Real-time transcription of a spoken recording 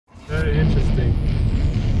very interesting.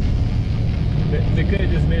 They could have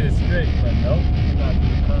just made it straight, but nope, not the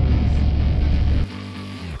curves.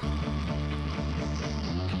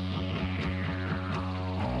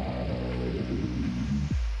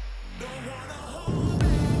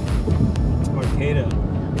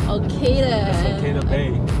 Arcata. That's Arcata Bay.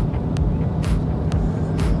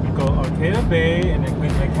 Go Arcata Bay and then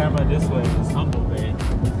point the camera this way. It's Humboldt Bay.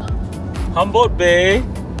 Humboldt Bay.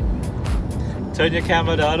 Turn your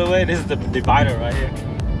camera the other way. This is the divider right here.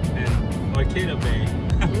 And Arcata Bay.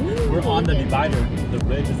 Ooh, we're on the divider. The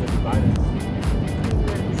bridge is the divider.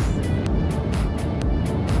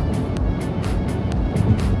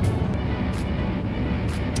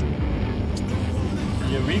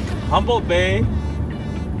 Eureka, Humboldt Bay.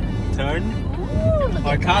 Turn. Ooh,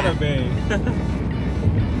 Arcata Bay.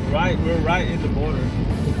 Right, we're right in the border.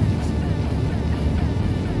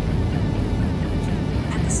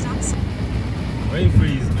 At the stop sign. Wave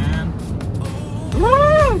freeze, man.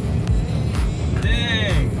 Woo!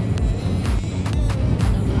 Dang.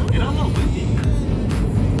 Get on the windy.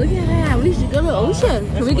 Look at that. We should go to the ocean.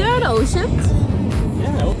 Can we go to the ocean?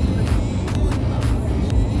 Yeah.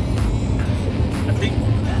 I think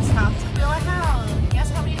That's how to build a house. Guess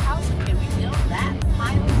how many houses can we build that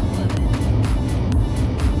high of wood?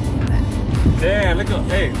 damn, look at,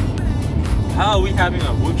 hey, how are we having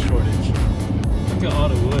a wood shortage? Look at all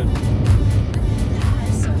the wood.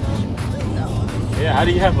 Yeah, how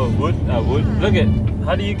do you have a wood, look at,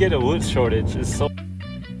 how do you get a wood shortage? It's so...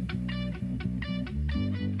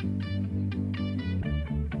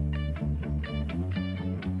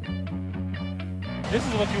 This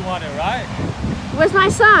is what you wanted, right? Where's my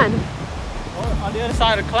son? Oh, on the other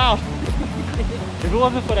side of the cloud. If it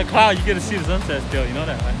wasn't for the cloud, you get to see the sunset still, you know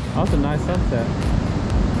that, right? That was a nice sunset.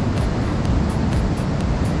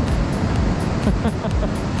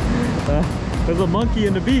 There's a monkey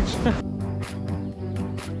in the beach.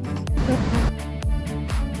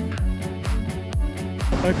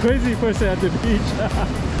 A crazy person at the beach.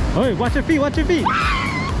 Oh, watch your feet, watch your feet.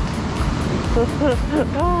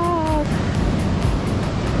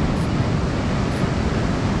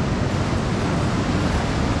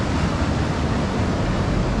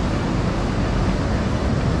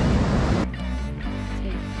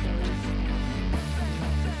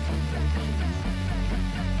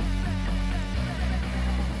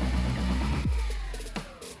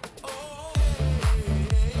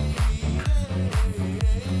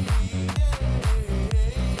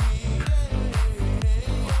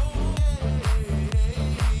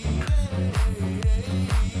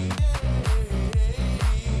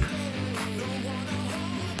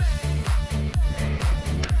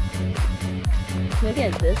 Look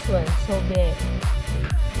at this one, so big.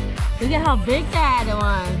 Look at how big that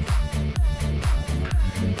one.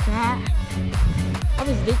 Look at that. I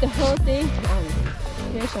just dig the whole thing.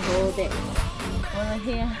 Here's the whole thing. One right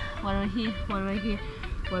here, one right here, one right here,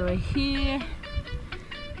 one right here,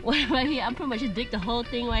 one right here. I'm pretty much just dig the whole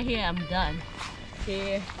thing right here. I'm done.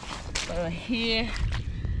 Here, one right here.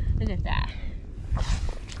 Look at that.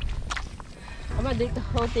 I'm gonna dig the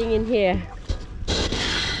whole thing in here.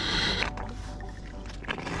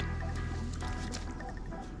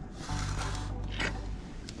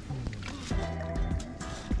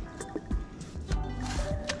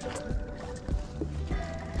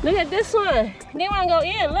 Look at this one. They want to go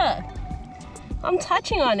in. Look. I'm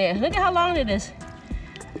touching on it. Look at how long it is.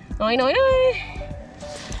 Oi, oi, oi.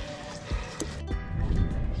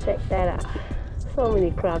 Check that out. So many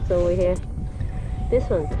crabs over here. This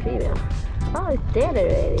one's a female. Oh, it's dead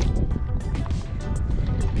already.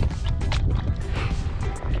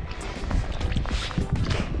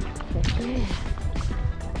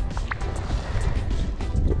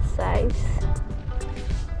 Good size.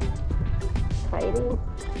 Fighting.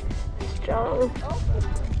 Strong.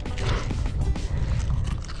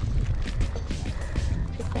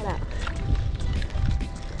 Check that out.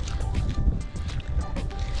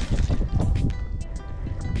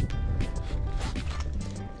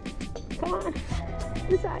 Come on,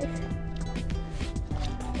 this size.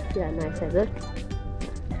 Yeah, nice. Look.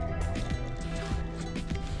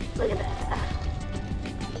 Look at that.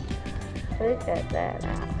 Look at that.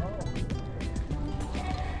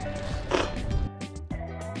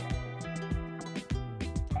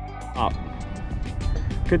 Up.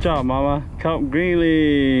 Good job, Mama. Count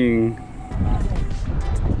Greenling.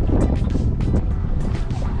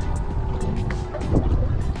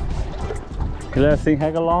 You let us sing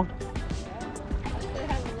Hag along?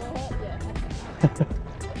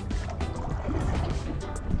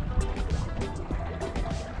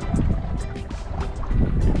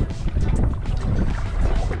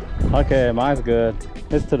 Okay, mine's good.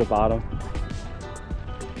 It's to the bottom.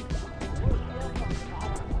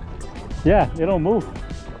 Yeah, it don't move.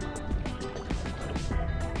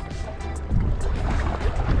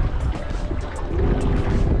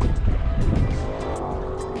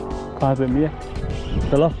 Qua về mía.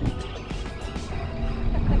 Được không?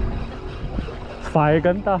 Phải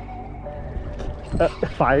cấn ta.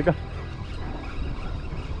 Phải cơ.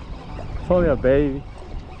 It's only a baby.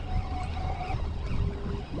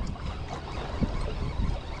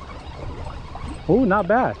 Oh, not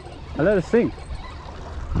bad. I let it sink.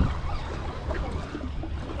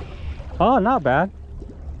 Oh, not bad.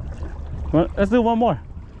 Well, let's do one more.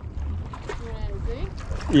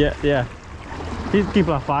 Yeah, yeah. Please keep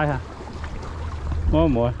a fire.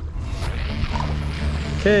 One more.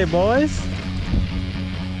 Okay, boys.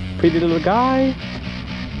 Pretty little guy.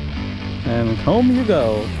 And home you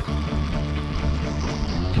go.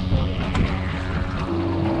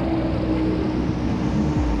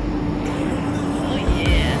 Oh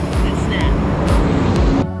yeah, good snap.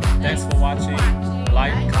 Thanks for watching.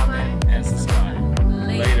 Like, comment.